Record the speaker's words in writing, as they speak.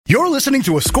You're listening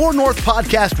to a Score North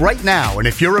podcast right now, and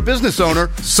if you're a business owner,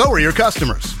 so are your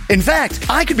customers. In fact,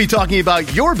 I could be talking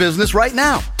about your business right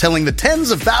now, telling the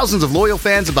tens of thousands of loyal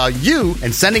fans about you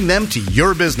and sending them to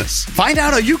your business. Find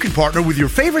out how you can partner with your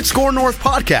favorite Score North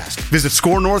podcast. Visit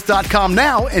scorenorth.com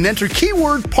now and enter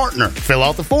keyword partner. Fill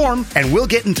out the form, and we'll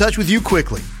get in touch with you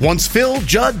quickly. Once Phil,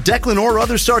 Judd, Declan, or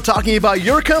others start talking about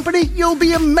your company, you'll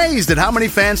be amazed at how many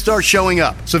fans start showing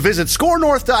up. So visit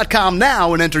scorenorth.com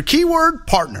now and enter keyword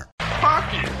partner.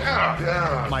 Hockey,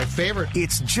 yeah. My favorite.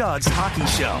 It's Judd's Hockey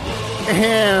Show.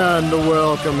 And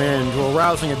welcome in to a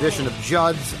rousing edition of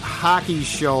Judd's Hockey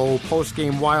Show.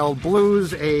 Post-game Wild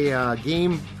Blues, a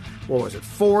game,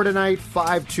 4 tonight,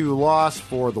 5-2 loss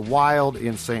for the Wild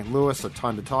in St. Louis. A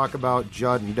ton to talk about.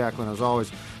 Judd and Declan, as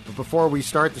always. But before we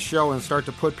start the show and start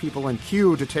to put people in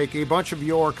queue to take a bunch of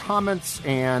your comments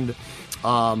and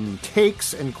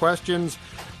takes and questions,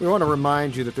 we want to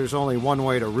remind you that there's only one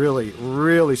way to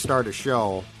really start a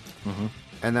show,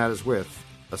 and that is with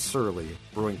a Surly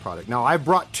brewing product. Now, I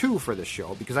brought two for this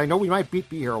show because I know we might be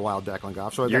here a while, Declan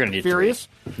Goff. So I've got the Furious,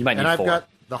 you might need and I've 4. got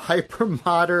the Hyper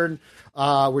Modern,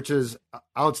 which is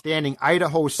outstanding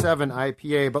Idaho 7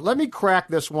 IPA. But let me crack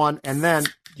this one, and then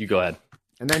you go ahead,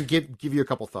 and then give you a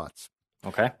couple thoughts.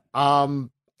 Okay. I'm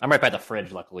right by the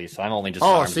fridge, luckily, so I'm only just.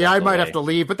 Oh, see, I might have to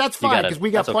leave, but that's fine because we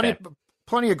got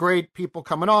plenty of great people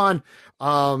coming on.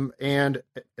 And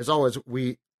as always,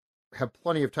 we have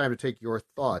plenty of time to take your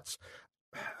thoughts.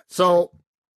 So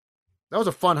that was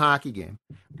a fun hockey game,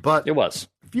 but it was.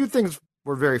 A few things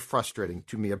were very frustrating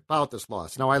to me about this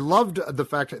loss. Now, I loved the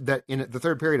fact that in the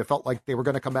third period, it felt like they were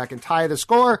going to come back and tie the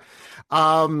score.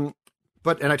 And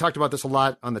I talked about this a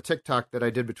lot on the TikTok that I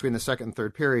did between the second and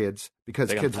third periods because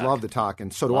kids love to talk,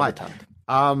 and so do I.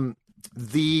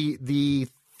 The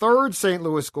third St.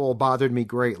 Louis goal bothered me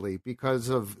greatly because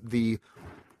of the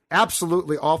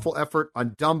absolutely awful effort on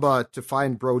Dumba to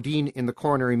find Brodin in the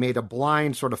corner. He made a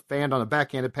blind sort of fan on a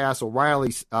backhanded pass.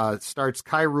 O'Reilly starts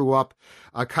Kyrou up.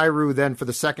 Kyrou then, for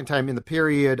the second time in the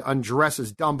period,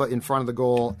 undresses Dumba in front of the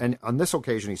goal, and on this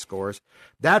occasion he scores.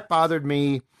 That bothered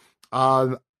me.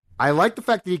 I like the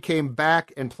fact that he came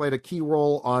back and played a key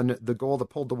role on the goal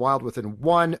that pulled the Wild within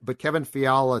one, but Kevin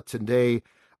Fiala today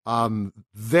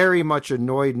very much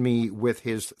annoyed me with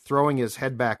his throwing his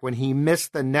head back when he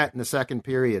missed the net in the second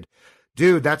period.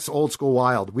 Dude, that's old school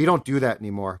Wild. We don't do that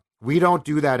anymore.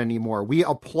 We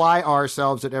apply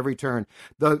ourselves at every turn.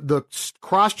 The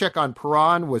cross-check on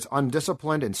Perron was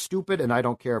undisciplined and stupid, and I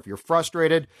don't care if you're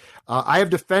frustrated. I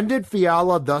have defended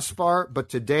Fiala thus far, but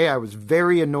today I was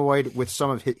very annoyed with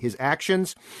some of his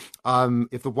actions.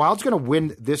 If the Wild's going to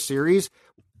win this series,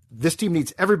 this team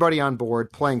needs everybody on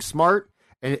board, playing smart,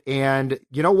 and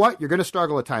you know what? You're going to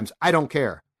struggle at times. I don't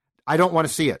care. I don't want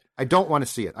to see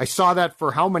it. I saw that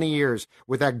for how many years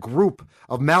with that group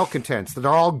of malcontents that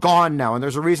are all gone now, and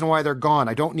there's a reason why they're gone.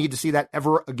 I don't need to see that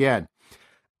ever again.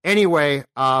 Anyway,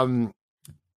 I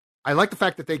like the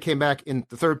fact that they came back in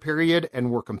the third period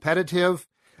and were competitive.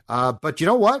 But you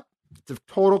know what? It's a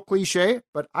total cliche,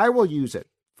 but I will use it.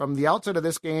 From the outset of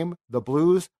this game, the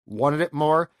Blues wanted it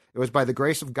more. It was by the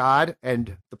grace of God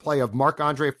and the play of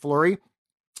Marc-Andre Fleury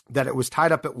that it was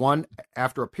tied up at 1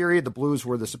 after a period. The Blues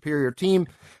were the superior team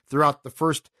throughout the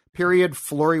first period.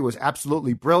 Fleury was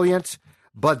absolutely brilliant,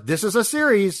 but this is a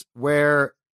series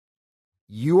where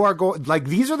you are going, like,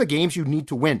 these are the games you need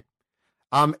to win.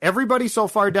 Everybody so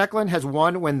far, Declan, has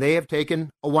won when they have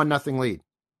taken a 1-0 lead.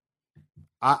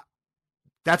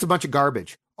 That's a bunch of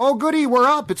garbage. Oh, goody, we're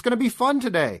up. It's going to be fun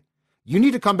today. You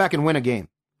need to come back and win a game.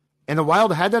 And the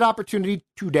Wild had that opportunity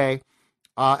today.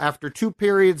 After 2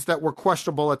 periods that were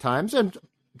questionable at times and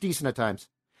decent at times.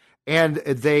 And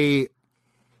they,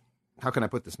 how can I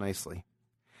put this nicely?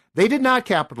 They did not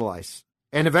capitalize.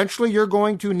 And eventually you're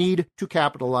going to need to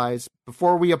capitalize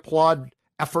before we applaud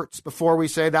efforts, before we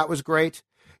say that was great.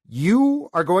 You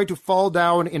are going to fall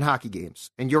down in hockey games,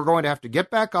 and you're going to have to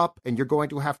get back up, and you're going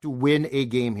to have to win a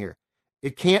game here.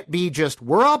 It can't be just,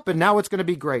 we're up, and now it's going to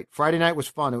be great. Friday night was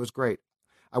fun. It was great.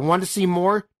 I wanted to see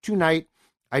more tonight.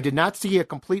 I did not see a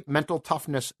complete mental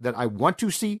toughness that I want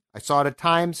to see. I saw it at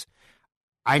times.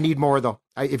 I need more, though.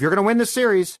 If you're going to win this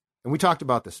series, and we talked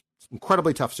about this, it's an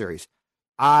incredibly tough series,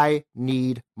 I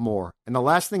need more. And the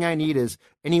last thing I need is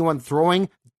anyone throwing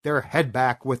their head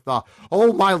back with the,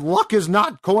 oh, my luck is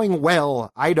not going well.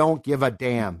 I don't give a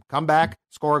damn. Come back,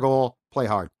 score a goal, play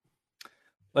hard.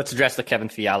 Let's address the Kevin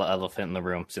Fiala elephant in the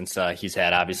room, since he's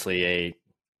had obviously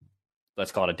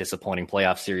let's call it a disappointing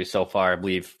playoff series so far. I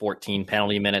believe 14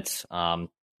 penalty minutes.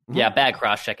 Yeah, bad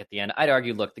cross check at the end. I'd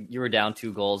argue, look, you were down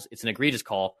 2 goals. It's an egregious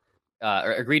call,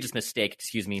 or egregious mistake,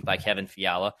 by Kevin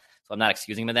Fiala. So I'm not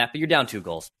excusing him of that, but you're down 2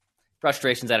 goals.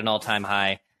 frustration's at an all-time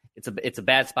high. It's a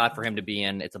bad spot for him to be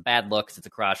in. It's a bad look. It's a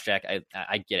cross check.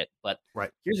 I get it, but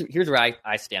here's where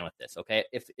I stand with this. Okay,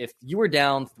 if you were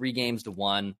down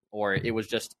 3-1, or it was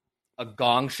just a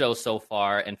gong show so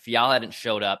far, and Fiala hadn't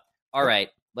showed up, all right,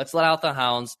 let's let out the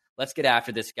hounds. Let's get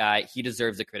after this guy. He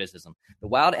deserves the criticism. The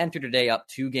Wild entered today up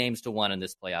 2-1 in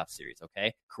this playoff series.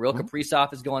 Okay, Kirill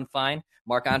Kaprizov is going fine.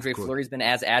 Marc-Andre Fleury's been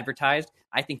as advertised.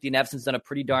 I think Dean Evason's done a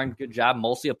pretty darn good job,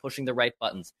 mostly of pushing the right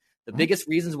buttons. The biggest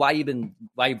reasons why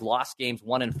you've lost games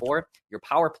 1 and 4, your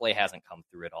power play hasn't come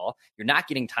through at all. You're not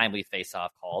getting timely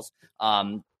face-off calls.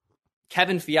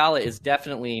 Kevin Fiala is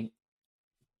definitely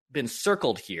been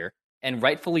circled here, and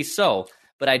rightfully so.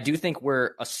 But I do think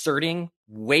we're asserting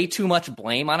way too much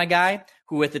blame on a guy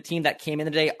who, with a team that came in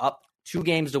today up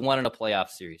 2-1 in a playoff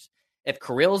series. If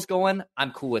Kirill's going,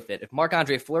 I'm cool with it. If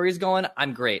Marc-Andre Fleury's going,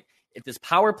 I'm great. If this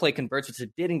power play converts, which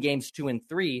it did in games 2 and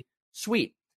 3,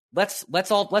 sweet. Let's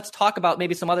talk about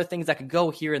maybe some other things that could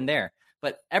go here and there.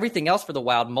 But everything else for the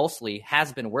Wild mostly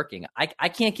has been working. I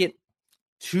can't get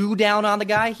too down on the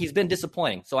guy. He's been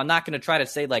disappointing. So I'm not going to try to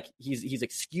say like he's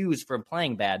excused from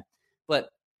playing bad. But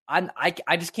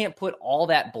I just can't put all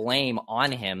that blame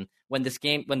on him when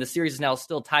the series is now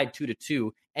still tied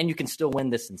 2-2, and you can still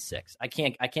win this in 6. I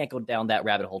can't go down that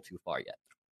rabbit hole too far yet.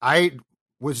 I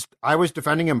was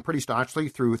defending him pretty staunchly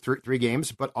through 3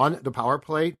 games, but on the power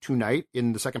play tonight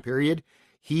in the second period,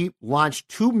 he launched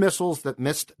 2 missiles that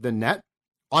missed the net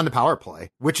on the power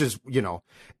play, which is,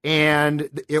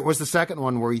 and it was the second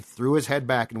one where he threw his head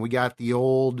back and we got the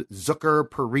old Zucker,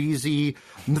 Parise,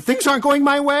 things aren't going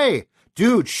my way.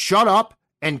 Dude, shut up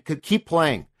and keep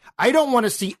playing. I don't want to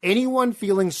see anyone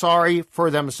feeling sorry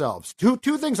for themselves. Two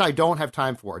things I don't have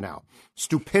time for now.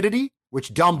 Stupidity,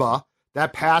 which Dumba,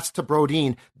 that pass to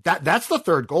Brodin, that's the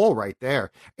third goal right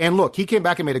there. And look, he came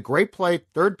back and made a great play.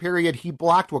 Third period, he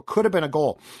blocked what could have been a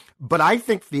goal. But I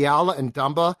think Fiala and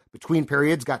Dumba, between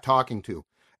periods, got talking to.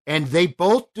 And they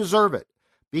both deserve it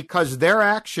because their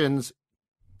actions,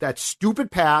 that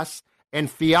stupid pass,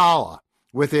 and Fiala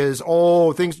with his,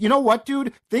 things. You know what,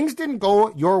 dude? Things didn't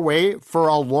go your way for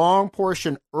a long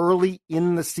portion early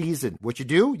in the season. What you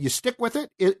do, you stick with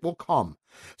it, it will come.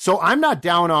 So I'm not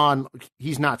down on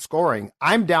he's not scoring.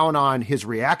 I'm down on his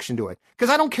reaction to it because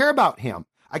I don't care about him.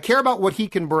 I care about what he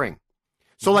can bring.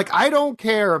 So, I don't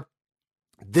care.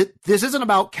 This isn't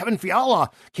about Kevin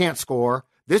Fiala can't score.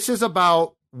 This is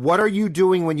about what are you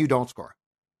doing when you don't score?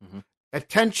 Mm-hmm.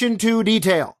 Attention to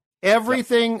detail.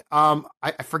 Everything,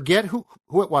 I forget who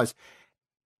it was.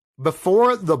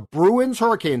 Before the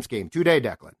Bruins-Hurricanes game today,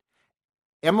 Declan,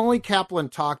 Emily Kaplan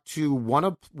talked to one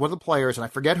of the players, and I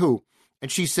forget who,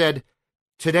 and she said,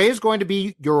 today is going to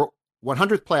be your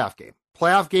 100th playoff game.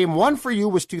 Playoff game 1 for you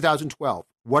was 2012.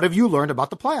 What have you learned about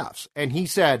the playoffs? And he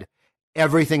said,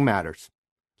 everything matters.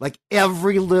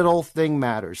 Every little thing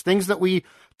matters. Things that we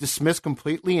dismiss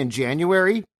completely in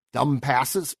January, dumb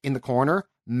passes in the corner,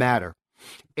 matter.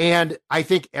 And I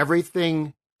think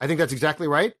that's exactly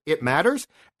right. It matters.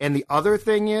 And the other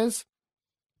thing is,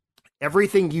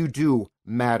 everything you do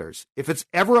matters. If it's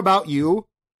ever about you,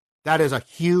 that is a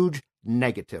huge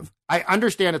negative. I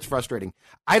understand it's frustrating.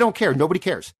 I don't care. Nobody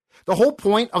cares. The whole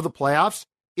point of the playoffs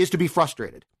is to be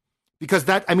frustrated because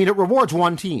it rewards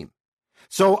one team.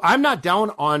 So I'm not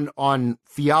down on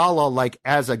Fiala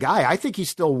as a guy. I think he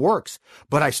still works,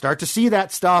 but I start to see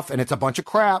that stuff and it's a bunch of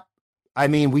crap.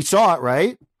 We saw it,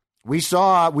 right? We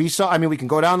saw, we can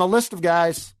go down the list of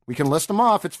guys. We can list them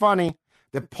off. It's funny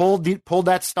that pulled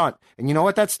that stunt. And you know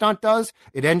what that stunt does?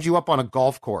 It ends you up on a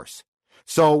golf course.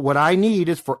 So what I need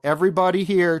is for everybody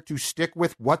here to stick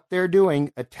with what they're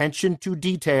doing, attention to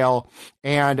detail.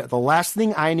 And the last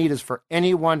thing I need is for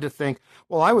anyone to think,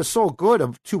 well, I was so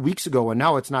good 2 weeks ago and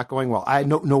now it's not going well.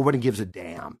 Nobody gives a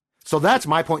damn. So that's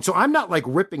my point. So I'm not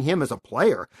ripping him as a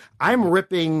player. I'm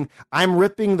ripping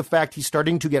the fact he's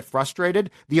starting to get frustrated.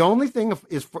 The only thing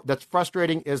that's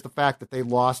frustrating is the fact that they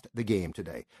lost the game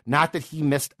today, not that he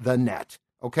missed the net.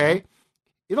 Okay,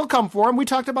 it'll come for him. We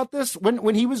talked about this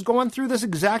when he was going through this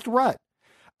exact rut.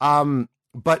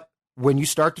 But when you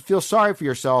start to feel sorry for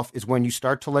yourself is when you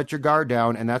start to let your guard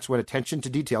down, and that's when attention to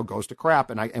detail goes to crap.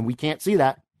 And we can't see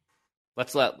that.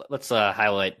 Let's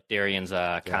highlight Darian's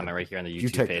comment right here on the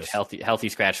YouTube page. Healthy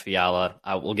scratch Fiala.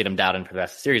 We'll get him down in for the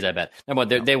rest of the series, I bet. No,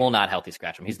 but they will not healthy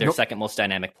scratch him. He's their second most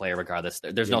dynamic player regardless.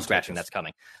 There's no scratching that's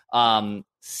coming.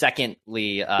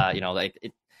 Secondly,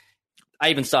 I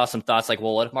even saw some thoughts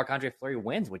well, what if Marc-Andre Fleury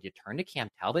wins? Would you turn to Cam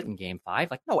Talbot in game 5?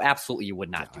 No, absolutely you would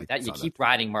not do that. You keep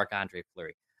riding Marc-Andre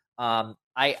Fleury. I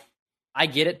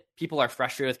get it. People are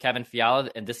frustrated with Kevin Fiala,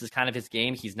 and this is kind of his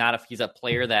game. He's a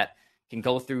player that can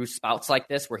go through spouts like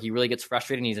this where he really gets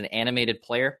frustrated and he's an animated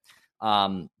player.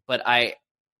 But I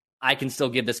can still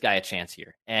give this guy a chance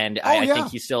here. And I think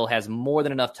he still has more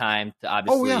than enough time to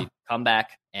obviously come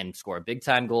back and score a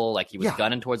big-time goal like he was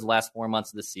gunning towards the last 4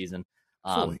 months of the season.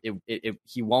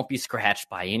 He won't be scratched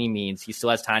by any means. He still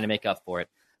has time to make up for it.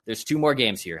 There's 2 more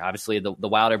games here. Obviously, the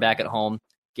Wild are back at home.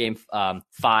 Game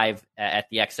 5 at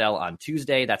the XL on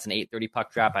Tuesday. That's an 8:30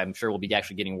 puck drop. I'm sure we'll be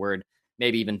actually getting word,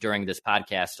 maybe even during this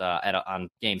podcast, on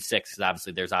Game 6, because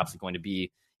there's obviously going to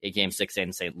be a Game 6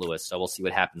 in St. Louis. So we'll see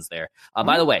what happens there.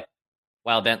 By the way,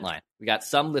 Wild Vent Line. We got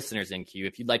some listeners in queue.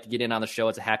 If you'd like to get in on the show,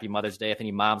 it's a happy Mother's Day. If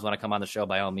any moms want to come on the show,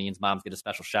 by all means, moms get a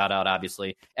special shout out,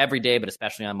 obviously, every day, but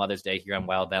especially on Mother's Day here on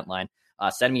Wild Vent Line.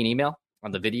 Send me an email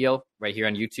on the video right here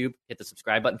on YouTube. Hit the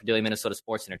subscribe button for Daily Minnesota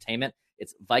Sports Entertainment.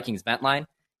 It's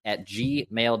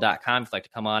VikingsVentLine@gmail.com. If you'd like to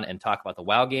come on and talk about the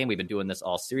Wild game, we've been doing this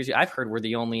all series. I've heard we're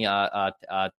the only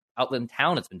outlet in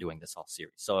town that's been doing this all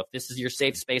series. So if this is your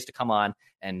safe space to come on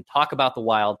and talk about the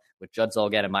Wild with Judd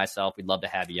Zulgad and myself, we'd love to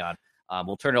have you on.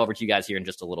 We'll turn it over to you guys here in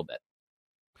just a little bit.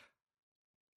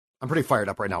 I'm pretty fired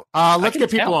up right now. Let's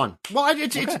get people on. Well,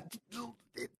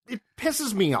 it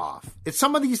pisses me off.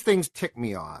 Some of these things tick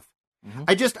me off.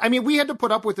 Mm-hmm. We had to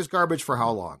put up with this garbage for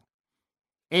how long?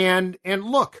 And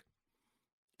look,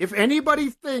 if anybody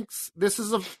thinks this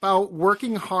is about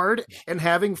working hard and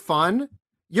having fun,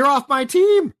 you're off my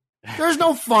team. There's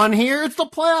no fun here. It's the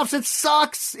playoffs. It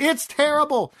sucks. It's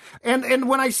terrible. And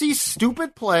when I see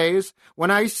stupid plays, when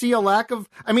I see a lack of,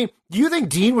 do you think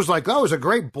Dean was like, oh, it was a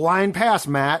great blind pass,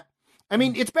 Matt?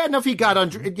 It's bad enough he got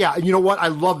under. Yeah, you know what? I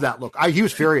love that look. He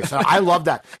was furious. I love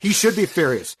that. He should be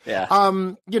furious. Yeah.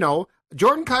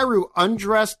 Jordan Kyrou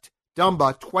undressed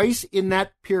Dumba twice in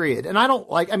that period. And I don't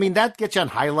that gets you on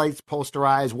highlights,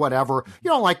 posterized, whatever.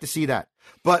 You don't like to see that.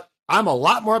 But I'm a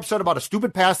lot more upset about a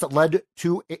stupid pass that led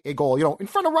to a goal, in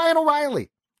front of Ryan O'Reilly.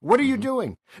 What are you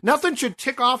doing? Nothing should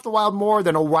tick off the Wild more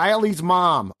than O'Reilly's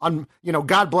mom.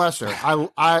 God bless her.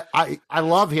 I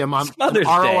love him. I'm an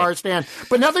ROR stand.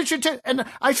 But nothing should and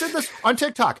I said this on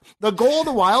TikTok. The goal of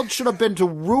the Wild should have been to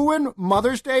ruin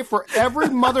Mother's Day for every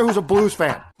mother who's a Blues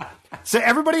fan. So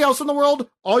everybody else in the world,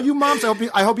 all you moms,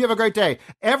 I hope you have a great day.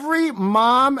 Every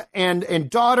mom and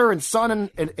daughter and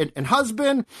son and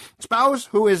husband, spouse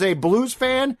who is a Blues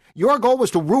fan, your goal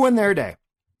was to ruin their day.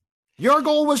 Your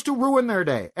goal was to ruin their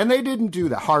day, and they didn't do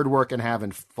that. Hard work and having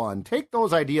fun. Take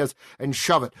those ideas and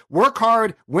shove it. Work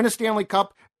hard, win a Stanley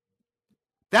Cup.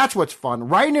 That's what's fun.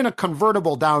 Riding in a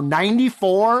convertible down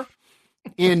 94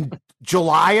 in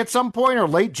July at some point or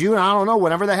late June, I don't know,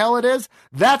 whenever the hell it is,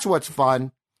 that's what's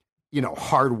fun.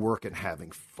 Hard work and having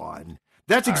fun.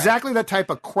 That's exactly the type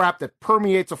of crap that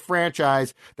permeates a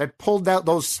franchise that pulled out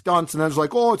those stunts and then is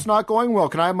like, oh, it's not going well.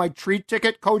 Can I have my treat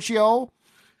ticket, Coach Yo?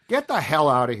 Get the hell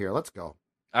out of here. Let's go.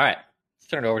 All right. Let's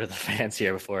turn it over to the fans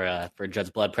here before for Judd's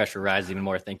blood pressure rise even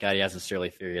more. Thank God he has Shirley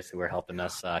Furious who are helping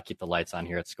us keep the lights on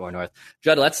here at Score North.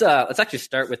 Judd, let's actually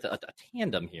start with a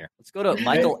tandem here. Let's go to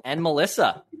Michael and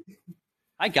Melissa.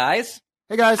 Hi, guys.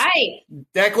 Hey, guys. Hi.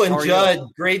 Declan, Judd,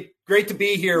 great to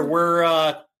be here.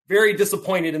 We're very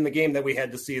disappointed in the game that we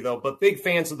had to see, though, but big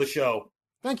fans of the show.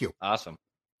 Thank you. Awesome.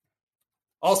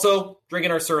 Also,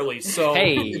 drinking our Surleys, so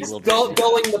it's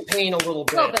dulling the pain a little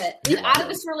bit. A little bit. Yeah. Out of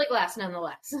the Surly glass,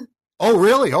 nonetheless. Oh,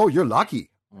 really? Oh, you're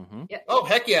lucky. Mm-hmm. Yep. Oh,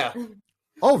 heck yeah.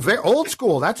 Oh, very old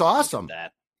school. That's awesome.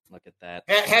 Look at that.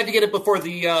 Had to get it before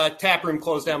the tap room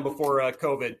closed down before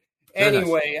COVID.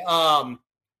 Anyway,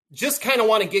 just kind of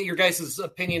want to get your guys'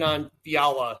 opinion on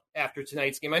Fiala after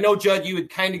tonight's game. I know, Judd, you had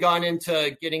kind of gone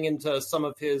into getting into some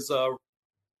of his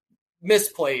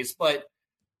misplays, but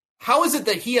how is it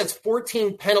that he has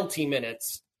 14 penalty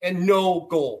minutes and no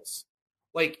goals?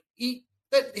 Like,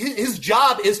 his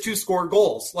job is to score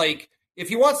goals. Like, if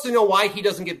he wants to know why he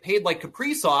doesn't get paid like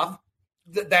Kaprizov,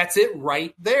 that's it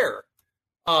right there.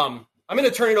 I'm going to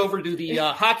turn it over to the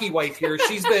hockey wife here.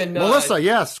 She's been Melissa.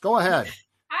 Yes, go ahead.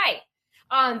 Hi.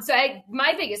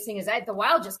 My biggest thing is that the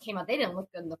Wild just came out. They didn't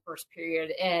look good in the first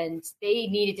period, and they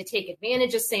needed to take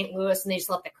advantage of St. Louis, and they just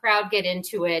let the crowd get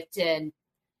into it. And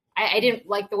I didn't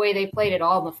like the way they played at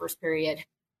all in the first period.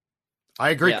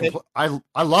 I agree. Yeah.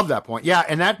 I love that point. Yeah,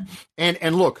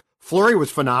 and look, Fleury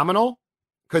was phenomenal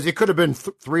because it could have been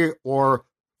 3 or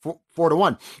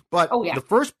 4-1. But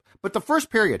the first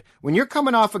period, when you're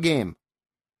coming off a game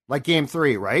like Game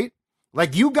 3, right?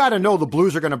 Like, you got to know the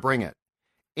Blues are going to bring it.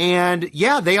 And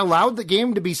yeah, they allowed the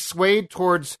game to be swayed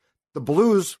towards the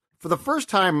Blues for the first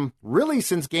time really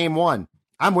since Game 1.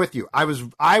 I'm with you.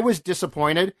 I was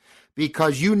disappointed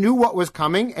because you knew what was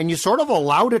coming and you sort of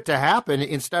allowed it to happen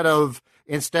instead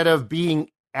of being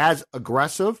as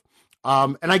aggressive.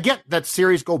 And I get that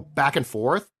series go back and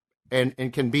forth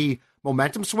and can be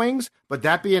momentum swings. But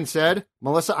that being said,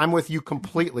 Melissa, I'm with you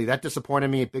completely. That disappointed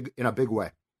me in a big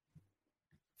way.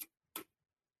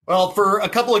 Well, for a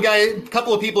couple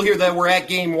of people here that were at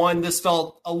game one, this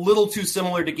felt a little too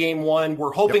similar to game one.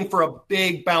 We're hoping for a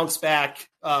big bounce back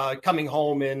coming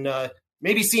home and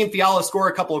maybe seeing Fiala score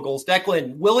a couple of goals.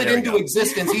 Declan, will it into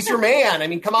existence? He's your man. I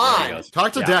mean, come on.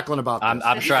 Talk to Declan about this.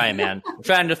 I'm trying, man. I'm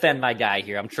trying to defend my guy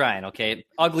here. I'm trying, okay?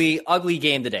 Ugly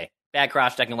game today. Bad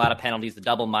cross-checking, a lot of penalties, the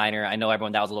double minor. I know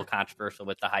everyone, that was a little controversial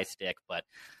with the high stick, but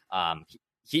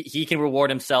he can reward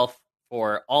himself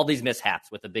for all these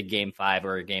mishaps with a big game 5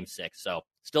 or a game 6. So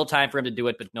still time for him to do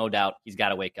it, but no doubt he's got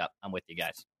to wake up. I'm with you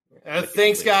guys.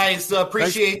 Thanks, guys.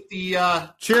 Appreciate the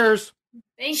cheers.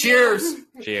 Cheers.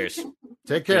 Cheers.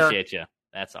 Take care. Appreciate you.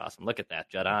 That's awesome. Look at that,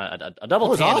 Judd. A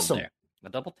double tandem there. A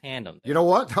double tandem there. You know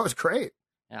what? That was great.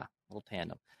 Yeah, a little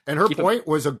tandem. And her point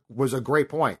was a great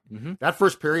point. Mm-hmm. That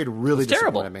first period really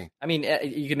disappointed me. I mean,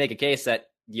 you can make a case that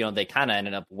they kind of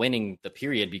ended up winning the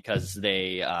period because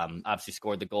they obviously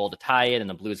scored the goal to tie it, and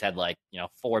the Blues had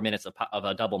 4 minutes of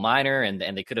a double minor, and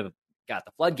they could have got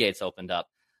the floodgates opened up.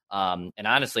 And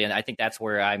honestly, and I think that's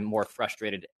where I'm more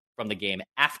frustrated from the game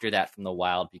after that from the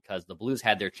Wild, because the Blues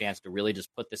had their chance to really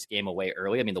just put this game away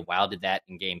early. I mean, the Wild did that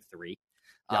in game 3.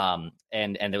 Yeah.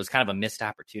 And there was kind of a missed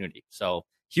opportunity. So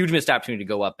huge missed opportunity to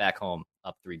go up back home,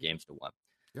 up 3-1.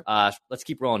 Yep. Let's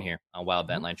keep rolling here on Wild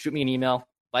Vent Line. Shoot me an email,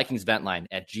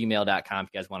 VikingsVentline@gmail.com, if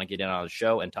you guys want to get in on the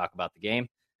show and talk about the game.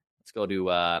 Let's go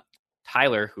to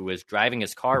Tyler, who is driving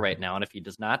his car right now. And if he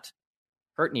does not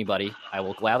hurt anybody, I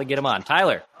will gladly get him on.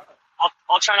 Tyler.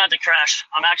 I'll try not to crash.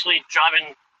 I'm actually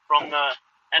driving from the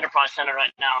Enterprise Center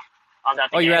right now.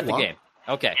 You're at the game.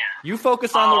 Okay. Yeah. You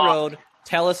focus on the road.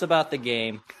 Tell us about the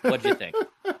game. What'd you think?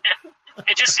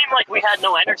 It just seemed like we had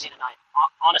no energy tonight,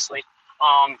 honestly,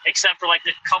 except for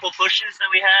the couple pushes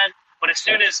that we had. But as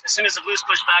soon as the Blues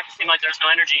pushed back, it seemed like there was no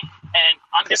energy. And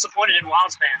I'm disappointed in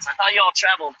Wilds fans. I thought you all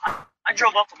traveled. I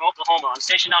drove up from Oklahoma. I'm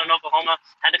stationed out in Oklahoma.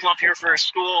 Had to come up here for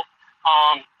school.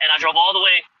 And I drove all the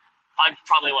way. I'm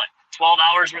probably 12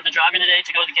 hours worth of driving today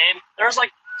to go to the game. There was 5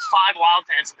 Wild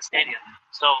fans in the stadium.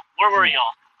 So where were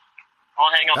y'all?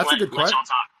 I'll hang up. That's a good question. Y'all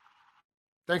talk.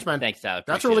 Thanks, man. Thanks, Tyler.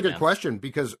 That's a really good question,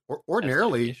 because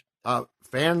ordinarily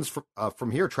fans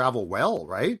from here travel well,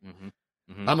 right? Mm-hmm.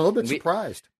 Mm-hmm. I'm a little bit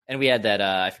surprised. And we had that,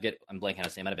 I forget, I'm blanking on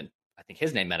his name. I think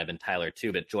his name might have been Tyler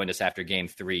too, but joined us after game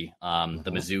 3.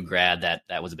 The Mizzou grad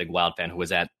that was a big Wild fan who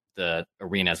was at the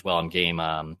arena as well in game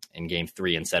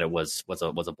 3, and said it was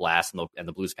a blast, and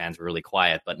the Blues fans were really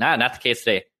quiet. But not the case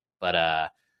today.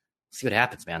 But see what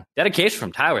happens, man. Dedication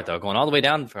from Tyler, though, going all the way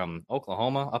down from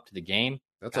Oklahoma up to the game.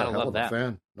 That's a hell of a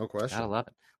fan, no question. Gotta love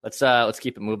it. Let's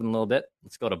keep it moving a little bit.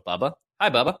 Let's go to Bubba. Hi,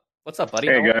 Bubba. What's up, buddy?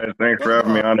 Hey, guys. Thanks for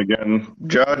having me on again.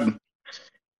 Judd,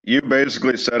 you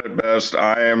basically said it best.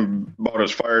 I am about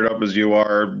as fired up as you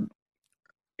are.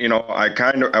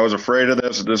 I was afraid of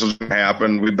this. This was going to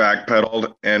happen. We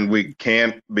backpedaled, and we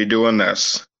can't be doing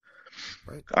this.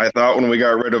 Right. I thought when we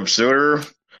got rid of Suter,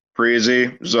 Freese,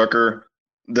 Zucker,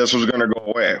 this was going to go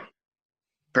away.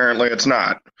 Apparently it's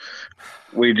not.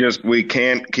 We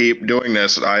can't keep doing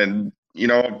this. Judd,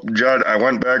 I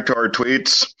went back to our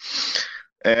tweets,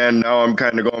 and now I'm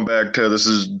kind of going back to this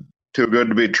is too good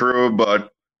to be true,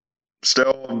 but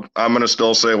still, I'm going to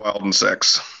still say Wild in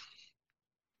 6.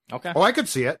 Okay. Oh, I could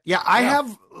see it. Yeah, I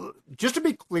have, just to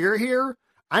be clear here,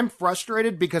 I'm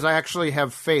frustrated because I actually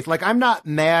have faith. I'm not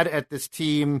mad at this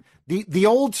team. The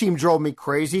old team drove me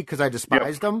crazy because I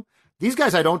despised them. These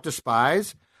guys I don't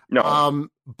despise. No.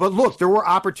 But look, there were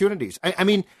opportunities. I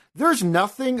mean, there's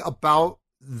nothing about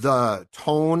the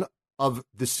tone of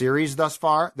the series thus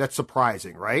far that's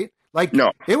surprising, right?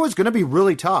 It was going to be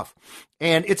really tough.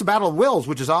 And it's a battle of wills,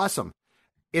 which is awesome.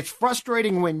 It's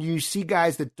frustrating when you see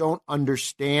guys that don't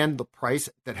understand the price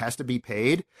that has to be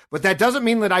paid, but that doesn't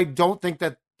mean that I don't think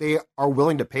that they are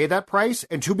willing to pay that price.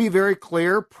 And to be very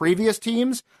clear, previous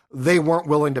teams, they weren't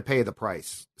willing to pay the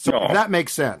price. So that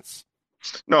makes sense.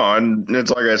 No, and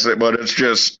it's like I said, but it's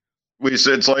just, we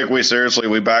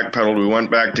backpedaled. We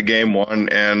went back to game 1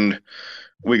 and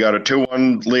we got a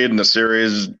 2-1 lead in the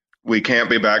series. We can't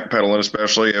be backpedaling,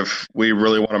 especially if we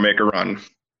really want to make a run.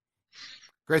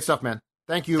 Great stuff, man.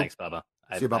 Thank you. Thanks, Bubba.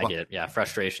 I get it. Yeah,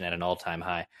 frustration at an all-time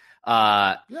high.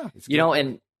 I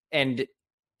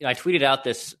tweeted out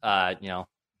this,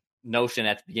 notion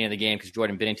at the beginning of the game because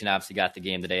Jordan Binnington obviously got the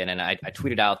game today, and then I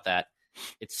tweeted out that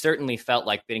it certainly felt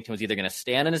like Binnington was either going to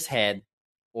stand on his head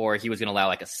or he was going to allow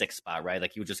a 6 spot,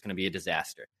 right? He was just going to be a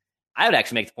disaster. I would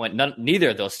actually make the point neither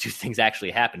of those two things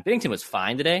actually happened. Binnington was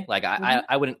fine today.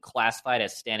 I wouldn't classify it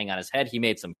as standing on his head. He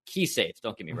made some key saves,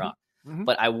 don't get me wrong. Mm-hmm.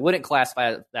 But I wouldn't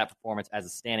classify that performance as a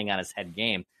standing on his head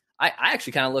game. I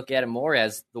actually kind of look at it more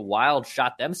as the Wild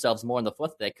shot themselves more in the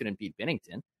foot that they couldn't beat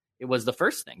Binnington. It was the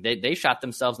first thing. They shot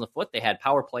themselves in the foot. They had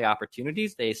power play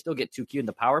opportunities. They still get too cute in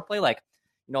the power play. Like,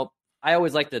 I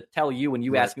always like to tell you when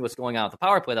you ask me what's going on with the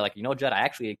power play, they're like, Judd, I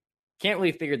actually can't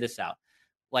really figure this out.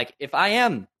 Like, if I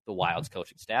am the Wild's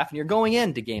coaching staff and you're going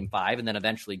into game 5 and then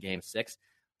eventually game 6,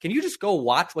 can you just go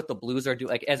watch what the Blues are doing?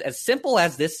 Like, as simple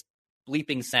as this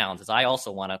bleeping sounds, as I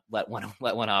also want to let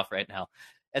one off right now.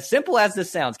 As simple as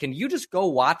this sounds, can you just go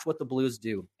watch what the Blues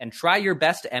do and try your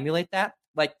best to emulate that?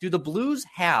 Like, do the Blues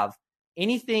have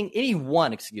any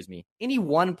one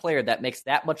player that makes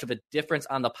that much of a difference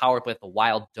on the power play that the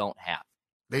Wild don't have?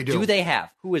 They do. Do they have?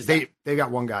 Who is that? They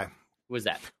got one guy. Who is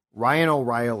that? Ryan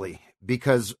O'Reilly.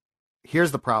 Because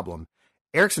here's the problem.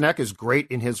 Eriksson Ek is great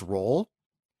in his role,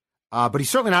 but he's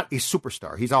certainly not a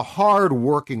superstar. He's a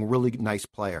hard-working, really nice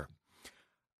player.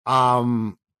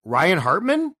 Ryan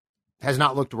Hartman has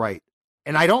not looked right.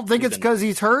 And I don't think it's because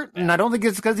he's hurt, and I don't think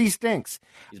it's because he stinks.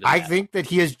 I think that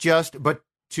he is just, but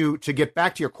to get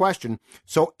back to your question,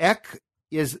 so Ek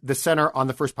is the center on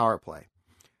the first power play.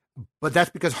 But that's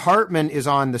because Hartman is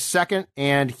on the second,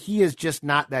 and he is just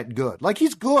not that good. Like,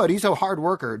 he's good. He's a hard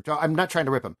worker. I'm not trying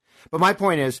to rip him. But my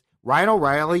point is, Ryan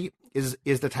O'Reilly is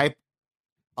the type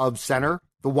of center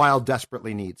the Wild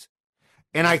desperately needs.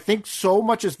 And I think so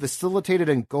much is facilitated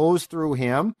and goes through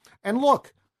him. And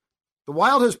look, the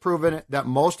Wild has proven that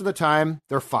most of the time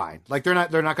they're fine. Like, they're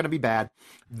not going to be bad.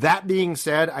 That being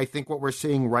said, I think what we're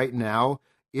seeing right now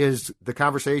is the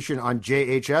conversation on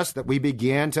JHS that we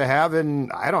began to have in,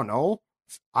 I don't know,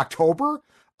 October,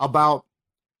 about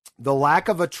the lack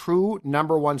of a true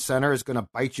number one center is going to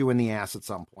bite you in the ass at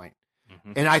some point.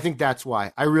 Mm-hmm. And I think that's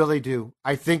why. I really do.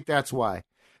 I think that's why.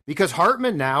 Because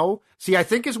Hartman now, I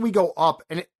think as we go up,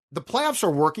 and the playoffs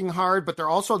are working hard, but they're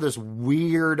also this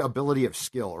weird ability of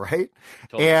skill, right?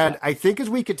 Totally. And I think as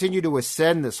we continue to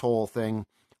ascend this whole thing,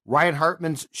 Ryan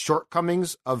Hartman's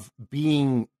shortcomings of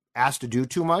being asked to do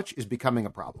too much is becoming a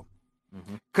problem.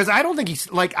 Because I don't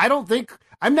think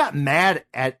I'm not mad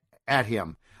at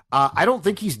him. I don't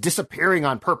think he's disappearing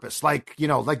on purpose. Like, dude,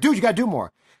 you got to do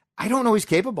more. I don't know he's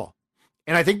capable.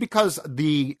 And I think because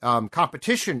the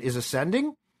competition is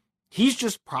ascending, he's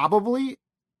just probably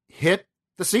hit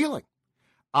the ceiling.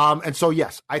 And so,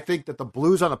 yes, I think that the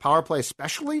Blues on the power play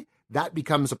especially, that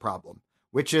becomes a problem,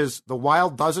 which is the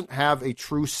Wild doesn't have a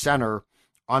true center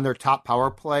on their top power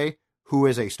play who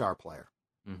is a star player.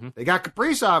 Mm-hmm. They got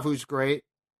Kaprizov, who's great,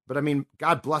 but I mean,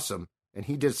 God bless him. And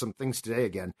he did some things today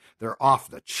again. They're off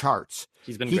the charts.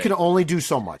 He can only do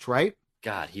so much, right?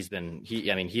 God, he's been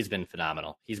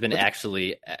phenomenal. He's been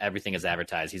actually everything is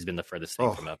advertised. He's been the furthest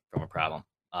thing from a problem.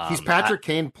 He's Patrick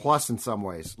Kane plus in some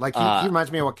ways. Like he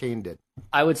reminds me of what Kane did.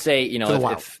 I would say,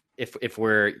 if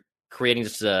we're creating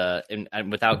just and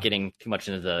without getting too much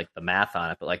into the math on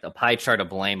it, but like a pie chart of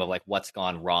blame of like what's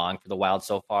gone wrong for the Wild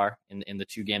so far in the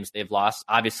 2 games they've lost.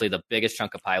 Obviously, the biggest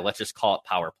chunk of pie, let's just call it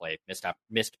power play,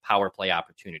 missed power play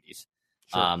opportunities.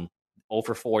 Sure. 0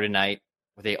 for 4 tonight.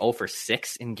 Were they 0 for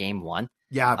 6 in game 1?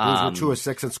 Yeah, Blues were 2 of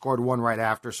 6 and scored 1 right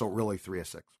after, so really 3 of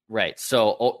 6. Right.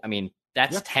 So,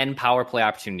 that's 10 power play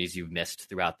opportunities you've missed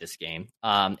throughout this game.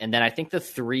 And then I think the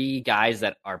 3 guys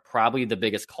that are probably the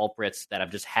biggest culprits that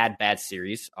have just had bad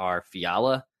series are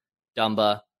Fiala,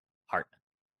 Dumba, Hartman.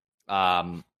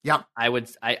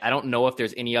 I don't know if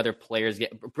there's any other players.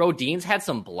 Brodin's had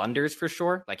some blunders for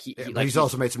sure. Like he's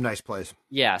also made some nice plays.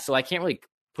 Yeah, so I can't really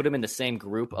put him in the same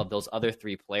group of those other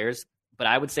 3 players. But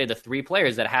I would say the 3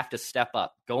 players that have to step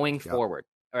up going forward,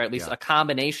 or at least a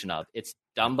combination of, it's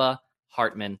Dumba,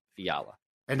 Hartman, Fiala.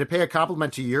 And to pay a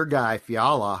compliment to your guy,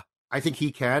 Fiala, I think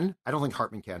he can. I don't think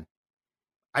Hartman can.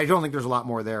 I don't think there's a lot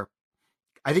more there.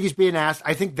 I think he's being asked.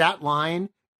 I think that line,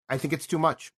 I think it's too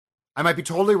much. I might be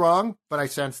totally wrong, but I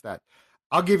sense that.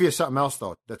 I'll give you something else,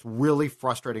 though, that's really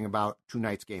frustrating about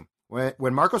tonight's game.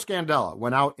 When Marco Scandella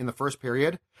went out in the first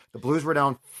period, the Blues were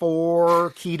down 4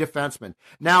 key defensemen.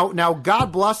 Now, God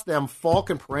bless them, Falk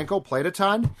and Parenko played a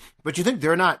ton, but you think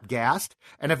they're not gassed?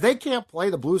 And if they can't play,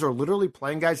 the Blues are literally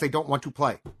playing guys they don't want to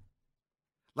play.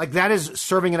 Like, that is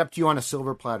serving it up to you on a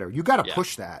silver platter. You got to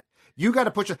push that. You got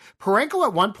to push it. Parenko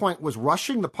at one point was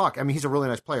rushing the puck. I mean, he's a really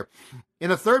nice player. In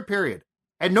the third period,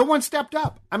 and no one stepped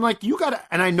up. I'm like, you got to,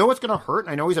 and I know it's going to hurt,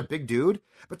 and I know he's a big dude,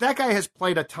 but that guy has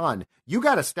played a ton. You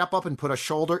got to step up and put a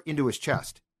shoulder into his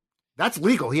chest. That's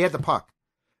legal. He had the puck.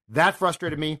 That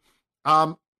frustrated me.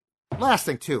 Last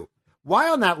thing, too. Why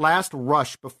on that last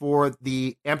rush before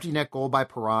the empty net goal by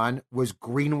Perron was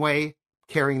Greenway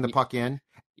carrying the puck in?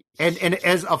 And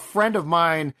as a friend of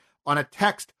mine on a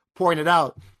text pointed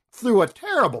out, threw a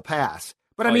terrible pass.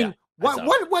 But I mean, what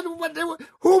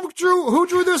who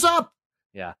drew this up?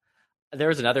 Yeah. There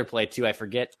was another play too. I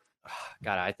forget.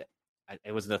 God,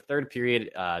 it was the third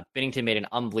period. Binnington made an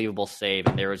unbelievable save,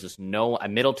 and there was just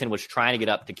Middleton was trying to get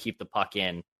up to keep the puck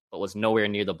in, but was nowhere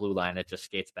near the blue line. It just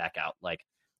skates back out. Like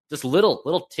just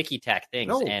little ticky tack things.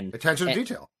 No, and attention to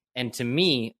detail. And to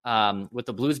me, with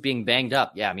the Blues being banged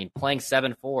up, yeah, I mean, playing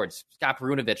 7 forwards, Scott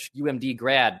Perunovich, UMD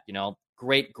grad,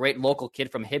 great local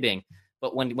kid from Hibbing.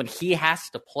 But when he has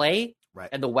to play, right,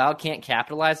 and the Wild can't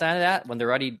capitalize on that, when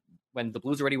the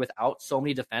Blues are already without so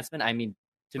many defensemen, I mean,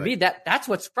 to me, that's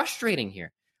what's frustrating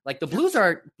here. Like the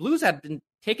Blues have been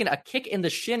taking a kick in the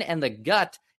shin and the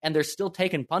gut, and they're still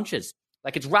taking punches.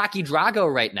 Like it's Rocky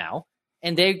Drago right now,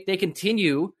 and they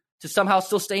continue to somehow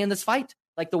still stay in this fight.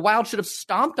 Like the Wild should have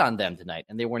stomped on them tonight,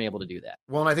 and they weren't able to do that.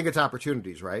 Well, and I think it's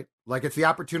opportunities, right? Like it's the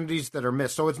opportunities that are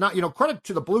missed. So it's not, credit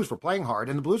to the Blues for playing hard,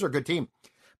 and the Blues are a good team.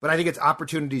 But I think it's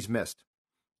opportunities missed.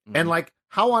 Mm-hmm. And like,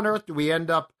 how on earth do we end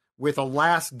up with a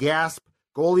last gasp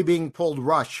goalie being pulled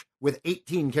rush with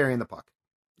 18 carrying the puck?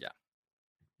 Yeah,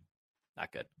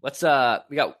 not good. Let's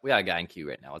we got a guy in queue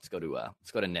right now. Let's go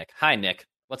to Nick. Hi, Nick.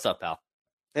 What's up, pal?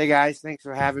 Hey guys, thanks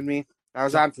for having me. I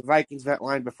was on the Vikings vet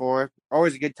line before.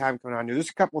 Always a good time coming on here. There's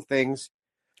a couple of things.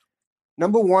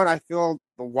 Number one, I feel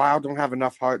the Wild don't have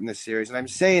enough heart in this series. And I'm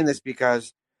saying this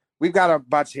because we've got our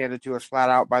butts handed to us flat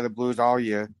out by the Blues all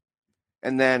year.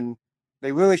 And then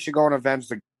they really should go and avenge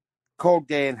the cold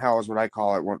day in hell is what I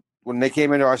call it. When they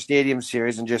came into our stadium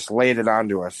series and just laid it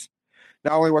onto us.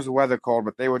 Not only was the weather cold,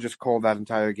 but they were just cold that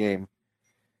entire game.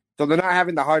 So they're not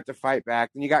having the heart to fight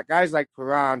back. And you got guys like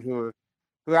Perron who are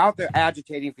out there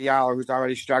agitating Fiala, who's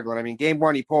already struggling. I mean, game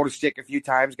one, he pulled his stick a few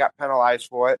times, got penalized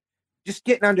for it. Just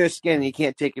getting under his skin, and he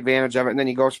can't take advantage of it, and then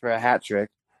he goes for a hat trick.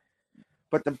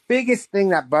 But the biggest thing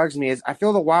that bugs me is I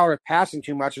feel the Wild are passing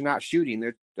too much and not shooting.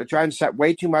 They're trying to set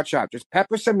way too much up. Just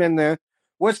pepper some in there.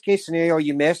 Worst case scenario,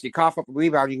 you miss, you cough up a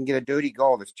rebound, you can get a dirty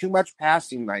goal. There's too much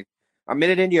passing. Like a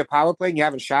minute into your power play and you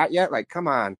haven't shot yet. Like, come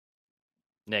on.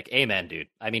 Nick, amen, dude.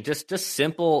 I mean, just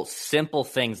simple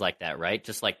things like that, right?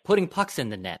 Just like putting pucks in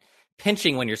the net,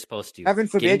 pinching when you're supposed to, heaven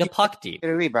forbid, getting the puck deep.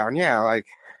 Get a rebound, yeah, like.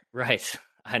 Right.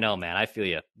 I know, man. I feel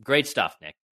you. Great stuff,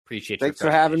 Nick. Appreciate you. Thanks for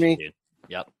having me. Dude.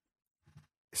 Yep.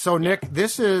 So, Nick,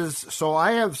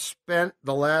 I have spent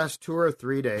the last 2 or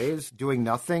 3 days doing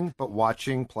nothing but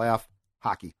watching playoff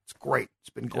hockey. It's great. It's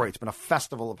been great. It's been a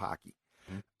festival of hockey.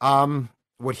 Mm-hmm.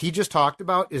 What he just talked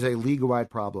about is a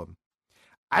league-wide problem.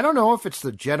 I don't know if it's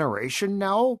the generation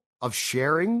now of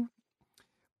sharing,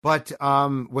 but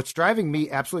what's driving me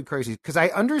absolutely crazy, because I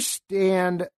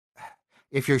understand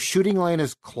if your shooting lane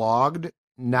is clogged,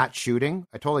 not shooting.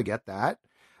 I totally get that.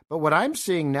 But what I'm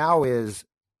seeing now is,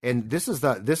 and this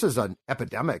is an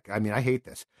epidemic. I mean, I hate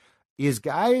this, is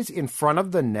guys in front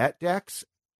of the net decks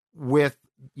with,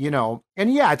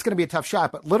 and yeah, it's going to be a tough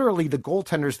shot, but literally the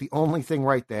goaltender's the only thing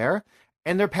right there.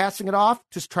 And they're passing it off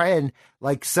to try and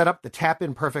like set up the tap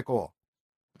in perfect goal.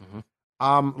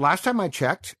 Mm-hmm. Last time I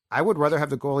checked, I would rather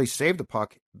have the goalie save the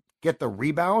puck, get the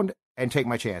rebound, and take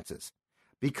my chances.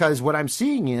 Because what I'm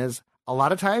seeing is a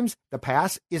lot of times the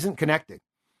pass isn't connecting.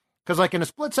 Because like in a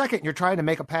split second, you're trying to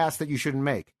make a pass that you shouldn't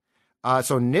make.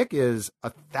 So Nick is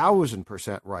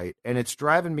 1,000% right, and it's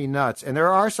driving me nuts. And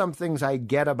there are some things I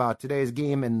get about today's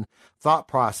game and thought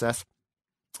process.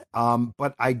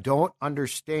 But I don't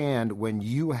understand when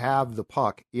you have the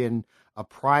puck in a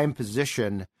prime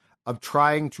position of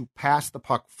trying to pass the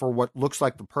puck for what looks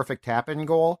like the perfect tap-in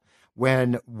goal,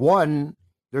 when one,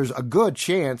 there's a good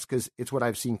chance, because it's what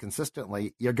I've seen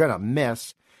consistently, you're going to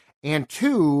miss. And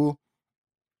two,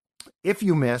 if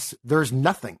you miss, there's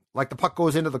nothing. Like the puck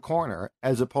goes into the corner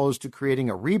as opposed to creating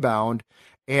a rebound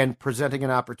and presenting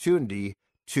an opportunity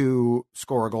to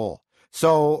score a goal.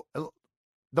 So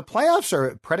the playoffs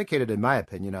are predicated, in my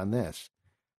opinion, on this.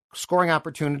 Scoring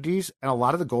opportunities, and a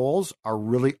lot of the goals are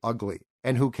really ugly,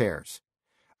 and who cares?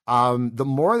 The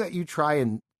more that you try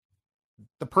and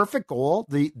the perfect goal,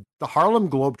 the Harlem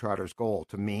Globetrotters goal,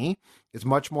 to me, is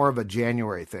much more of a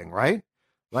January thing, right?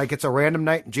 Like it's a random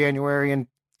night in January, and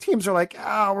teams are like,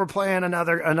 oh, we're playing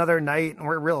another night, and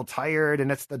we're real tired,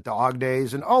 and it's the dog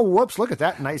days, and oh, whoops, look at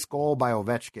that nice goal by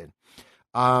Ovechkin.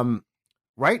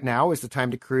 Right now is the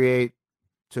time to create,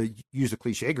 to use a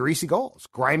cliche, greasy goals,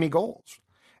 grimy goals,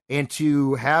 and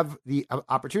to have the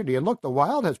opportunity. And look, the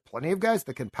Wild has plenty of guys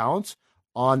that can pounce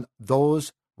on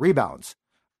those rebounds.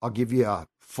 I'll give you a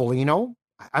Foligno.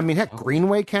 I mean, heck,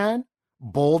 Greenway can,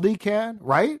 Boldy can,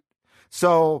 right?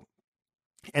 So,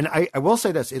 and I will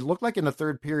say this, it looked like in the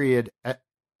third period,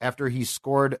 after he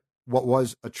scored what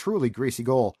was a truly greasy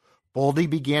goal, Boldy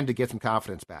began to get some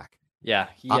confidence back. Yeah,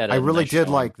 I really did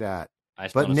like that.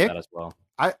 But Nick, that as well.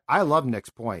 I love Nick's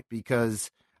point,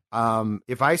 because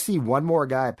If I see one more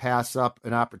guy pass up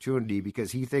an opportunity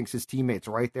because he thinks his teammate's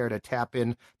right there to tap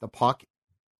in the puck,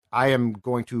 I am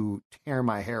going to tear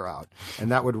my hair out,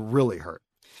 and that would really hurt.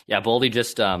 Yeah, Boldy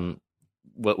just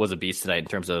was a beast tonight in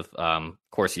terms of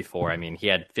Corsi 4. I mean, he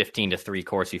had 15-3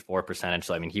 Corsi 4 percentage.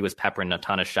 So I mean, he was peppering a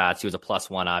ton of shots. He was a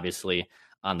 +1, obviously,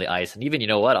 on the ice. And even, you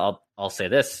know what? I'll say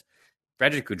this: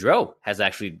 Frederick Gaudreau has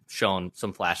actually shown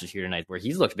some flashes here tonight where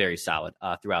he's looked very solid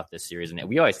throughout this series. And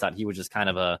we always thought he was just kind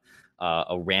of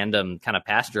a random kind of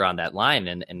passenger on that line.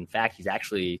 And in fact, he's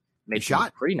actually made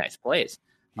some pretty nice plays.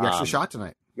 He actually shot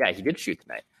tonight. Yeah, he did shoot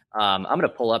tonight. I'm going to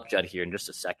pull up, Judd, here in just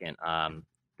a second.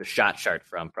 The shot chart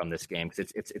from this game,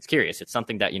 because it's curious. It's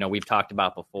something that, you know, we've talked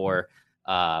about before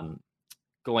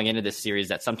going into this series,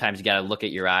 that sometimes you got to look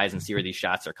at your eyes and see where these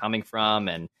shots are coming from,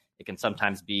 and it can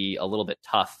sometimes be a little bit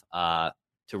tough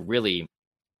to really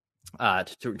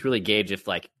gauge if,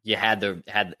 like, you had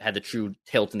the true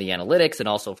tilt in the analytics and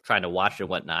also trying to watch it and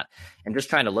whatnot. And just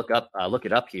trying to look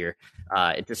it up here,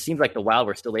 it just seems like the Wild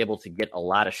were still able to get a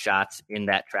lot of shots in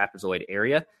that trapezoid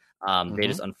area. They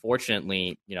just,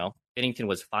 unfortunately, you know, Binnington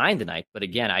was fine tonight, but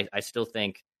again, I still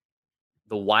think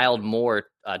the Wild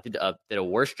did a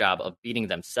worse job of beating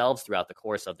themselves throughout the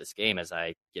course of this game. As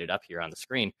I get it up here on the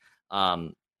screen,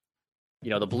 you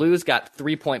know, the Blues got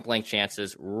 3 point blank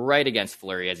chances right against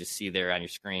Fleury, as you see there on your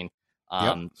screen.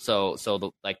 So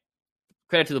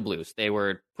credit to the Blues, they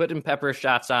were putting pepper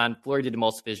shots on. Fleury did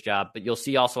most of his job, but you'll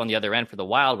see also on the other end for the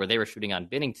Wild where they were shooting on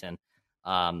Binnington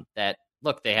that.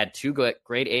 Look, they had two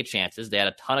grade A chances. They had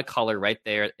a ton of color right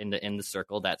there in the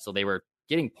circle. So they were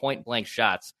getting point blank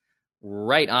shots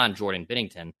right on Jordan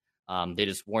Binnington. They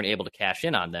just weren't able to cash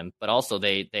in on them. But also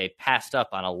they passed up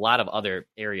on a lot of other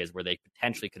areas where they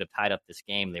potentially could have tied up this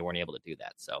game. They weren't able to do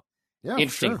that. So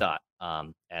interesting thought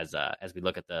as we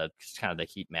look at the kind of the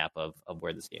heat map of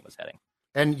where this game was heading.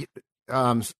 And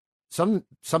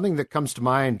something that comes to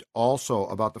mind also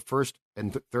about the first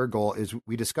and third goal is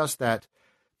we discussed that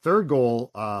third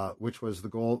goal, which was the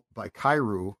goal by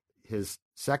Kyrou, his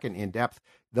second in depth.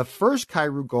 The first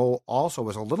Kyrou goal also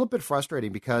was a little bit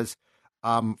frustrating because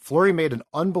Fleury made an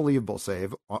unbelievable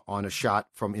save on a shot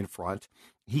from in front.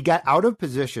 He got out of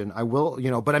position.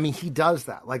 But I mean, he does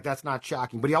that. Like, that's not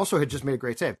shocking. But he also had just made a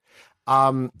great save.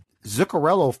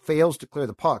 Zuccarello fails to clear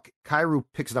the puck. Kyrou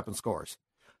picks it up and scores.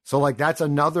 So, like, that's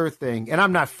another thing. And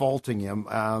I'm not faulting him.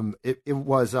 It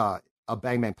was a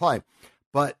bang play.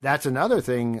 But that's another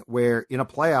thing where in a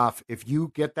playoff, if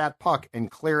you get that puck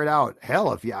and clear it out,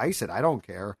 hell, if you ice it, I don't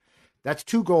care. That's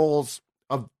 2 goals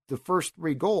of the first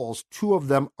 3 goals. 2 of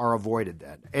them are avoided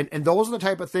then. And those are the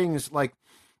type of things, like,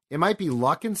 it might be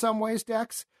luck in some ways,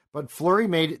 Dex, but Fleury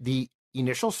made the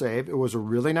initial save. It was a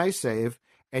really nice save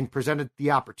and presented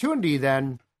the opportunity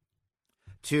then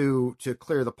to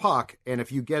clear the puck. And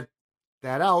if you get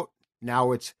that out,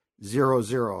 now it's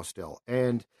 0-0 still.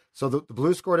 And so the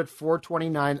Blues scored at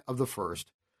 4:29 of the first.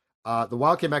 The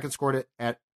Wild came back and scored it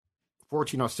at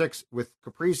 14:06 with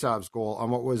Kaprizov's goal on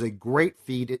what was a great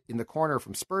feed in the corner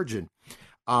from Spurgeon.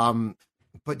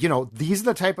 But, you know, these are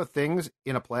the type of things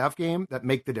in a playoff game that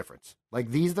make the difference. Like,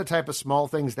 these are the type of small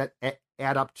things that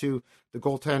add up to the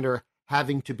goaltender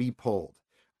having to be pulled.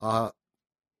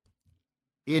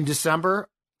 In December,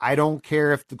 I don't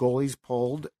care if the goalie's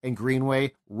pulled and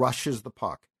Greenway rushes the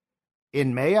puck.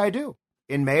 In May, I do.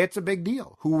 In May, it's a big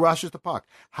deal. Who rushes the puck?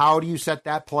 How do you set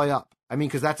that play up? I mean,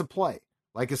 because that's a play.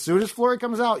 Like, as soon as Fleury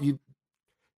comes out, you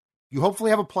hopefully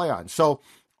have a play on. So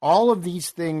all of these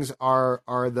things are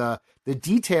the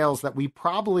details that we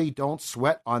probably don't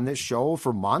sweat on this show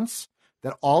for months,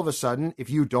 that all of a sudden, if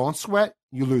you don't sweat,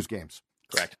 you lose games.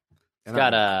 Correct. And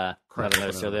got another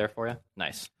notice there for you.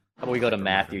 Nice. How about we go to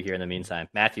Matthew here in the meantime?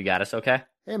 Matthew, got us okay?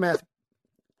 Hey,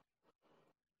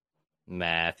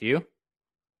 Matthew.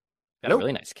 Got a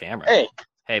really nice camera.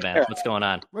 Hey, man, what's going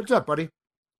on? What's up, buddy?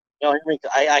 No,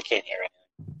 I can't hear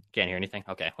anything. Can't hear anything?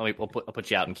 Okay, I'll put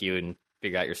you out in queue and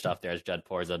figure out your stuff there as Judd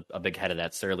pours a big head of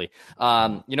that Surly.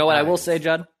 You know what I will say,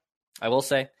 Judd? I will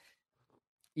say,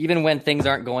 even when things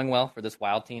aren't going well for this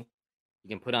Wild team, you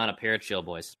can put on a pair of Chill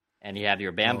Boys, and you have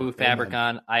your bamboo fabric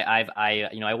on. I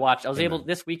watched. I was able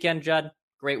this weekend, Judd.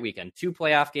 Great weekend. 2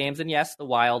 playoff games, and yes, the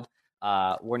Wild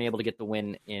weren't able to get the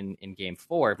win in Game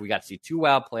 4. We got to see 2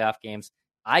 Wild playoff games.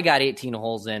 I got 18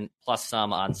 holes in, plus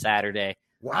some on Saturday.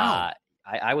 Wow.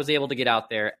 I was able to get out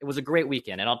there. It was a great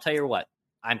weekend, and I'll tell you what,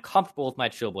 I'm comfortable with my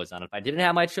Chill Boys on. If I didn't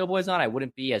have my Chill Boys on, I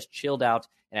wouldn't be as chilled out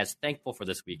and as thankful for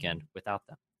this weekend without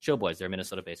them. Chill Boys, they're a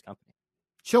Minnesota-based company.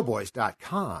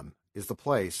 Chillboys.com is the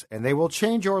place, and they will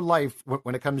change your life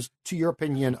when it comes to your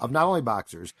opinion of not only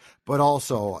boxers, but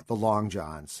also the long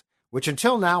johns. which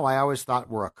until now I always thought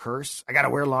were a curse. I got to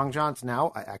wear long johns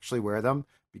now. I actually wear them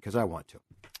because I want to.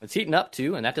 It's heating up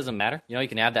too, and that doesn't matter. You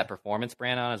can add that performance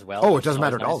brand on as well. Oh, it doesn't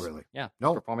matter at all, really. Yeah,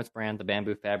 no performance brand, the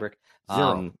bamboo fabric,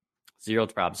 zero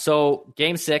problem. So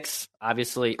Game 6,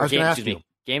 obviously, or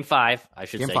Game 5, I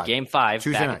should say. Game 5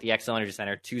 Tuesday back night. at the Xcel Energy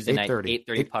Center Tuesday night,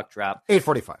 8:30 puck drop.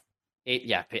 8:45.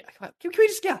 Yeah. Can we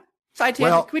just side tangent?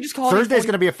 Well, can we just call Thursday's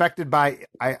going to be affected by?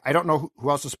 I don't know who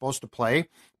else is supposed to play,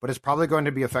 but it's probably going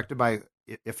to be affected by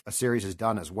if a series is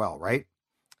done as well, right?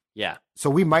 Yeah. So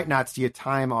we might not see a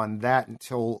time on that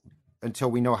until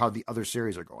we know how the other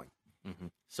series are going. Mm-hmm.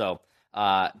 So,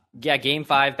 Game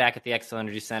 5 back at the Xcel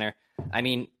Energy Center. I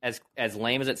mean, as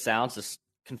lame as it sounds, just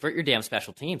convert your damn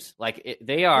special teams.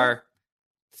 They are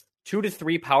 2 to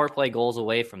 3 power play goals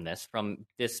away from this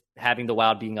having the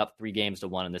Wild being up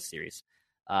 3-1 in this series.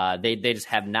 They just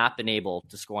have not been able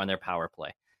to score on their power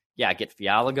play. Yeah, get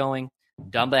Fiala going.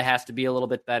 Dumba has to be a little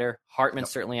bit better. Hartman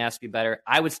certainly has to be better.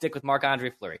 I would stick with Marc-Andre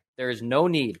Fleury. There is no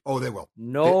need. Oh, they will.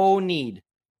 Need.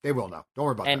 They will now. Don't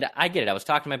worry about that. And I get it. I was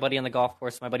talking to my buddy on the golf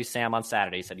course, my buddy Sam, on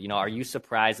Saturday. He said, are you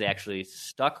surprised they actually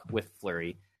stuck with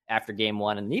Fleury after Game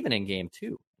 1 and even in Game 2?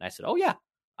 And I said, oh, yeah.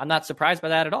 I'm not surprised by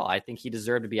that at all. I think he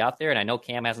deserved to be out there, and I know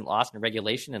Cam hasn't lost in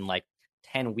regulation in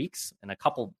 10 weeks, and a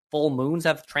couple full moons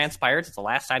have transpired since the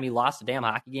last time he lost a damn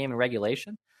hockey game in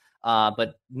regulation.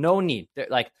 But no need.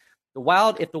 The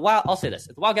Wild, I'll say this.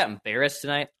 If the Wild got embarrassed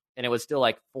tonight, and it was still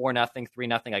 4-0,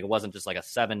 3-0, it wasn't just a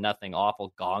 7-0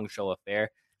 awful gong show affair,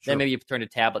 then maybe you turn to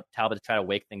Talbot to try to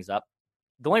wake things up.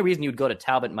 The only reason you would go to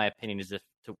Talbot, in my opinion, is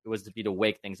to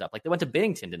wake things up. They went to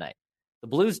Binnington tonight. The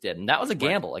Blues did, and that was a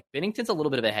gamble. Right. Binnington's a little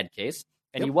bit of a head case,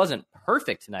 and he wasn't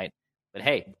perfect tonight. But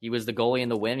hey, he was the goalie in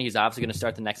the win. He's obviously going to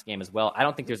start the next game as well. I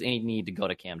don't think there's any need to go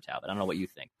to Cam Talbot. I don't know what you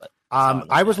think, but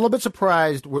I was a little bit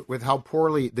surprised with how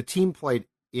poorly the team played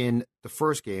in the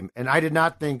first game, and I did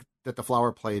not think that the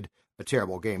Flower played a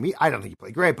terrible game. I don't think he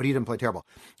played great, but he didn't play terrible.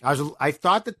 I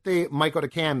thought that they might go to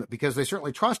Cam because they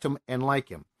certainly trust him and like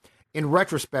him. In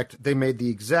retrospect, they made the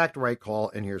exact right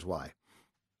call, and here's why.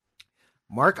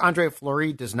 Marc-Andre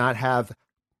Fleury does not have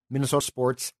Minnesota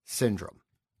sports syndrome.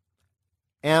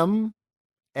 MSS.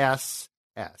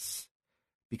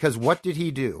 Because what did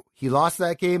he do? He lost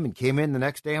that game and came in the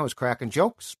next day and was cracking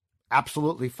jokes.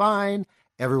 Absolutely fine.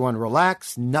 Everyone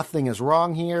relax. Nothing is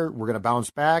wrong here. We're going to bounce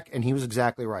back. And he was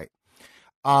exactly right.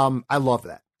 I love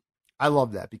that. I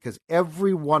love that because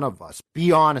every one of us,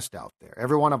 be honest out there,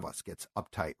 every one of us gets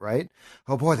uptight, right?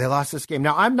 Oh boy, they lost this game.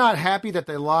 Now, I'm not happy that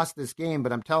they lost this game,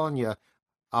 but I'm telling you,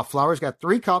 Flowers got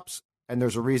 3 cups, and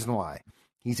there's a reason why.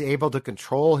 He's able to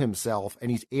control himself,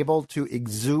 and he's able to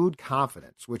exude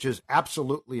confidence, which is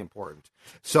absolutely important.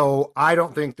 So I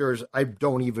don't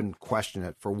even question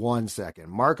it for 1 second.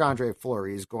 Marc-Andre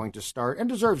Fleury is going to start and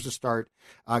deserves to start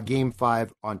Game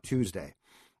 5 on Tuesday.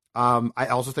 I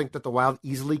also think that the Wild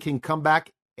easily can come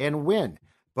back and win.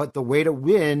 But the way to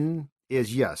win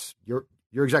is, yes, you're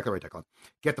exactly right, Declan.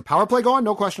 Get the power play going,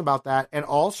 no question about that. And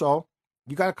also,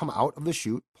 you got to come out of the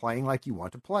chute playing like you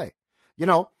want to play.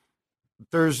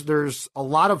 There's a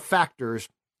lot of factors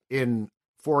in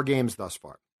 4 games thus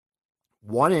far.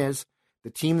 One is the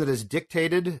team that has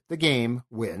dictated the game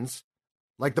wins,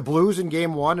 like the Blues in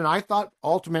Game 1, and I thought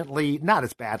ultimately not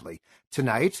as badly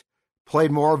tonight,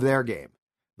 played more of their game.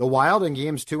 The Wild in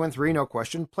Games 2 and 3, no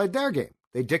question, played their game.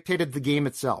 They dictated the game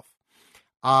itself.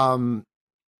 The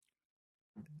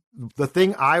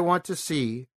thing I want to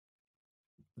see,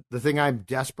 the thing I'm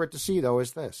desperate to see, though,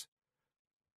 is this.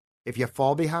 If you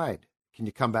fall behind, can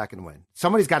you come back and win?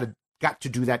 Somebody's got to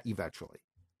do that eventually.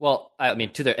 Well, I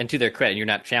mean, to their credit, you're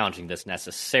not challenging this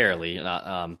necessarily,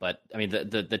 but I mean,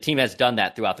 the team has done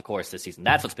that throughout the course of the season.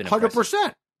 That's what's been impressive.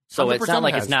 100%. So it's not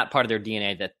like it's not part of their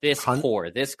DNA that this core,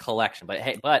 this collection.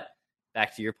 But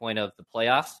back to your point of the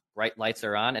playoffs, bright lights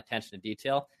are on, attention to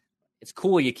detail. It's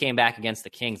cool you came back against the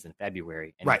Kings in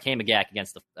February, and you came back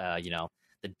against the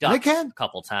Ducks a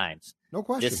couple times. No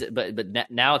question. But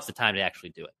now it's the time to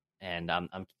actually do it. And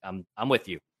I'm with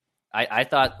you. I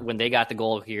thought when they got the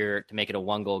goal here to make it a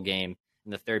 1-goal game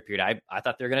in the third period, I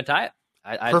thought they were going to tie it.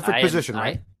 Perfect position,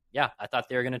 right? Yeah, I thought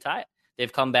they were going to tie it.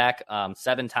 They've come back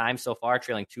 7 times so far,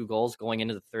 trailing 2 goals going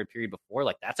into the third period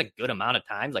before. That's a good amount of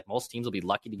times. Most teams will be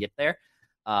lucky to get there.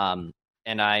 And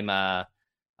I'm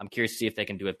curious to see if they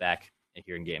can do it back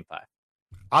here in Game 5.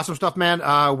 Awesome stuff,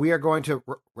 man. We are going to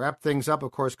wrap things up.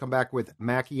 Of course, come back with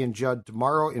Mackie and Judd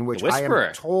tomorrow, in which I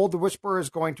am told the Whisperer is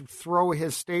going to throw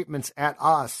his statements at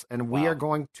us, and we are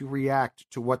going to react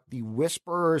to what the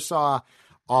Whisperer saw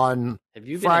on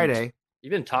Friday. You've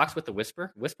been in talks with the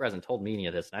Whisperer? Whisperer hasn't told me any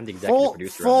of this, and I'm the executive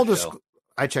producer on the show.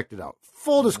 I checked it out.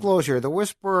 Full disclosure, the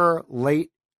Whisperer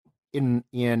late in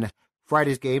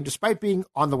Friday's game, despite being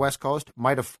on the West Coast,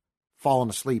 might have fallen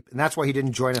asleep, and that's why he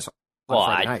didn't join us on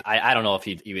Friday night. I don't know if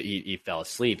he fell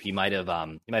asleep. He might have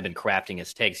been crafting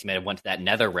his takes. He might have went to that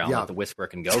nether realm that the Whisperer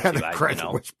can go to.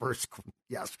 Whispers.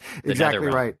 Yes, exactly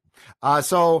right.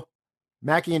 So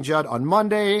Mackie and Judd on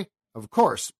Monday, of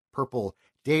course, Purple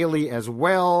Daily as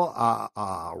well,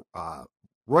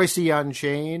 Royce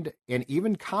Unchained, and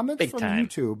even comments from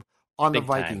YouTube on the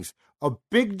Vikings. A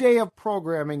big day of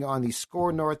programming on the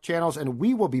Score North channels, and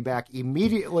we will be back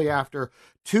immediately after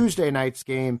Tuesday night's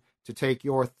game to take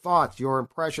your thoughts, your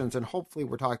impressions, and hopefully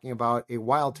we're talking about a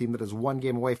Wild team that is one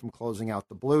game away from closing out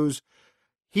the Blues.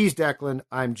 He's Declan.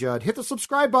 I'm Judd. Hit the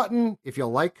subscribe button if you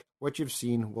like what you've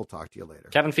seen. We'll talk to you later.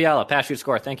 Kevin Fiala, Pass Shoot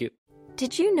Score. Thank you.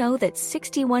 Did you know that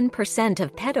 61%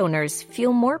 of pet owners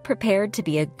feel more prepared to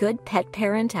be a good pet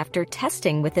parent after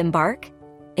testing with Embark?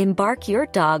 Embark your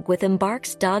dog with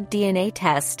Embark's dog DNA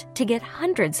test to get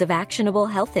hundreds of actionable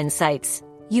health insights.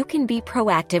 You can be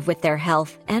proactive with their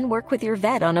health and work with your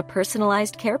vet on a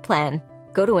personalized care plan.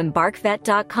 Go to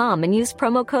EmbarkVet.com and use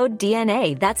promo code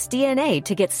DNA, that's DNA,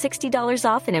 to get $60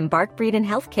 off an Embark Breed and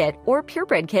Health Kit or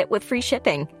Purebred Kit with free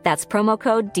shipping. That's promo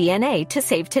code DNA to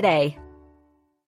save today.